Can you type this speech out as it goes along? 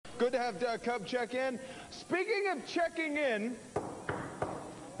Good to have Cub check in. Speaking of checking in,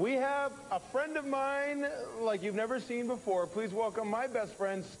 we have a friend of mine like you've never seen before. Please welcome my best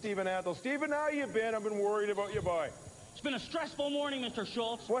friend, Steve Antle. Steven, how you been? I've been worried about you, boy. It's been a stressful morning, Mr.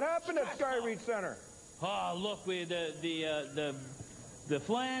 Schultz. What happened at Sky Reach Center? Oh, look, the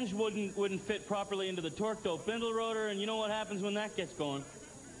flange wouldn't fit properly into the torque-dope spindle rotor, and you know what happens when that gets going.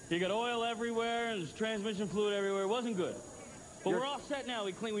 You got oil everywhere, and there's transmission fluid everywhere. It wasn't good. But we're all set now.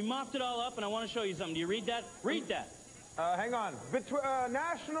 We mopped it all up, and I want to show you something. Do you read that? Read that. Hang on.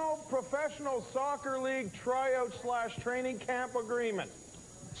 National Professional Soccer League tryout/training camp agreement.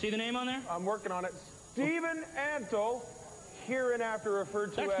 See the name on there? I'm working on it. Steven Antle, hereinafter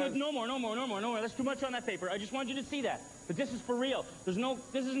referred to That's as... good. No more. That's too much on that paper. I just want you to see that. But this is for real. This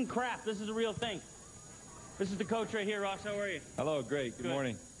isn't crap. This is a real thing. This is the coach right here, Ross. How are you? Hello, great. Good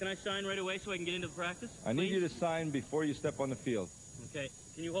morning. Can I sign right away so I can get into the practice? I need you to sign before you step on the field. Okay.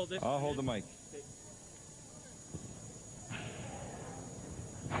 Can you hold this? I'll hold the mic. Okay.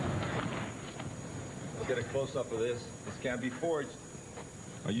 Let's get a close-up of this. This can't be forged.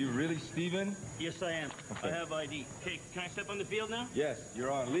 Are you really Steven? Yes, I am. Okay. I have ID. Okay, can I step on the field now? Yes,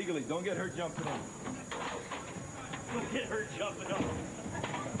 you're on. Legally, don't get hurt jumping in. Don't get hurt jumping up.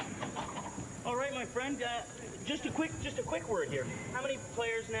 All right, my friend. Just a quick word here. How many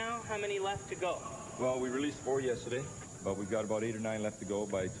players now? How many left to go? Well, we released 4 yesterday, but we've got about 8 or 9 left to go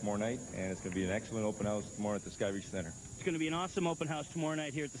by tomorrow night, and it's going to be an excellent open house tomorrow at the Sky Reach Center. It's going to be an awesome open house tomorrow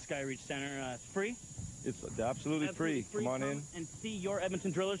night here at the Sky Reach Center. It's free. It's absolutely free. Come on in. And see your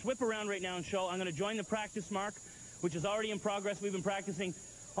Edmonton Drillers. Whip around right now and show. I'm going to join the practice mark, which is already in progress. We've been practicing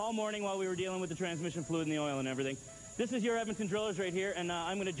all morning while we were dealing with the transmission fluid and the oil and everything. This is your Edmonton Drillers right here, and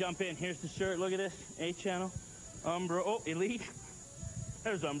I'm going to jump in. Here's the shirt. Look at this. A-channel. Umbro. Oh, Elite.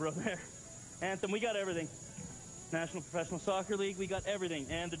 There's Umbro there. Anthem. We got everything. National Professional Soccer League. We got everything.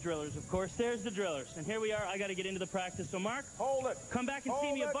 And the Drillers, of course. There's the Drillers. And here we are. I got to get into the practice. So, Mark. Hold it. Come back and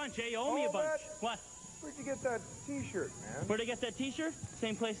see me a bunch, eh? You owe me a bunch. What? Where'd you get that T-shirt, man? Where'd I get that T-shirt?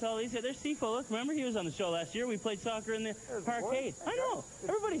 Same place all these. Yeah, there's Sifo. Look, remember he was on the show last year. We played soccer in the parkade. I know.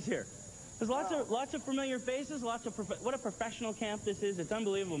 Everybody's here. There's lots of familiar faces. What a professional camp this is. It's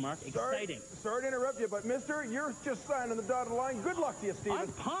unbelievable, Mark. Exciting. Sorry to interrupt you, but Mister, you're just signing the dotted line. Good luck to you, Steven.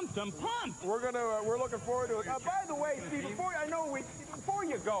 I'm pumped. We're looking forward to it. By the way, Steve, before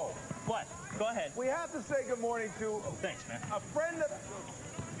you go. What? Go ahead. We have to say good morning to. Oh, thanks, man. A friend of.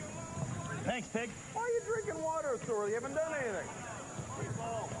 Thanks, Pig. Why are you drinking water so early? You haven't done anything.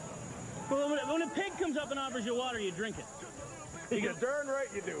 Well, when a pig comes up and offers you water, you drink it. You're darn right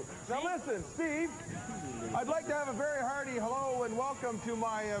you do. Now listen, Steve, I'd like to have a very hearty hello and welcome to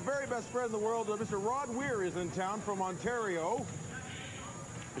my very best friend in the world. Mr. Rod Weir is in town from Ontario.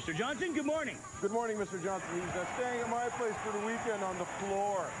 Mr. Johnson, good morning. Good morning, Mr. Johnson. He's staying at my place for the weekend on the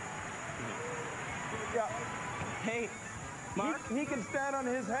floor. Yeah. Hey, Mark? He can stand on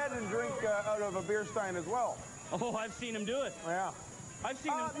his head and drink out of a beer stein as well. Oh, I've seen him do it. Yeah. I've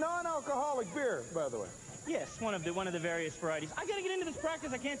seen him. Non-alcoholic beer, by the way. Yes, one of the various varieties. I got to get into this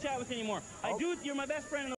practice. I can't chat with you anymore. You're my best friend in the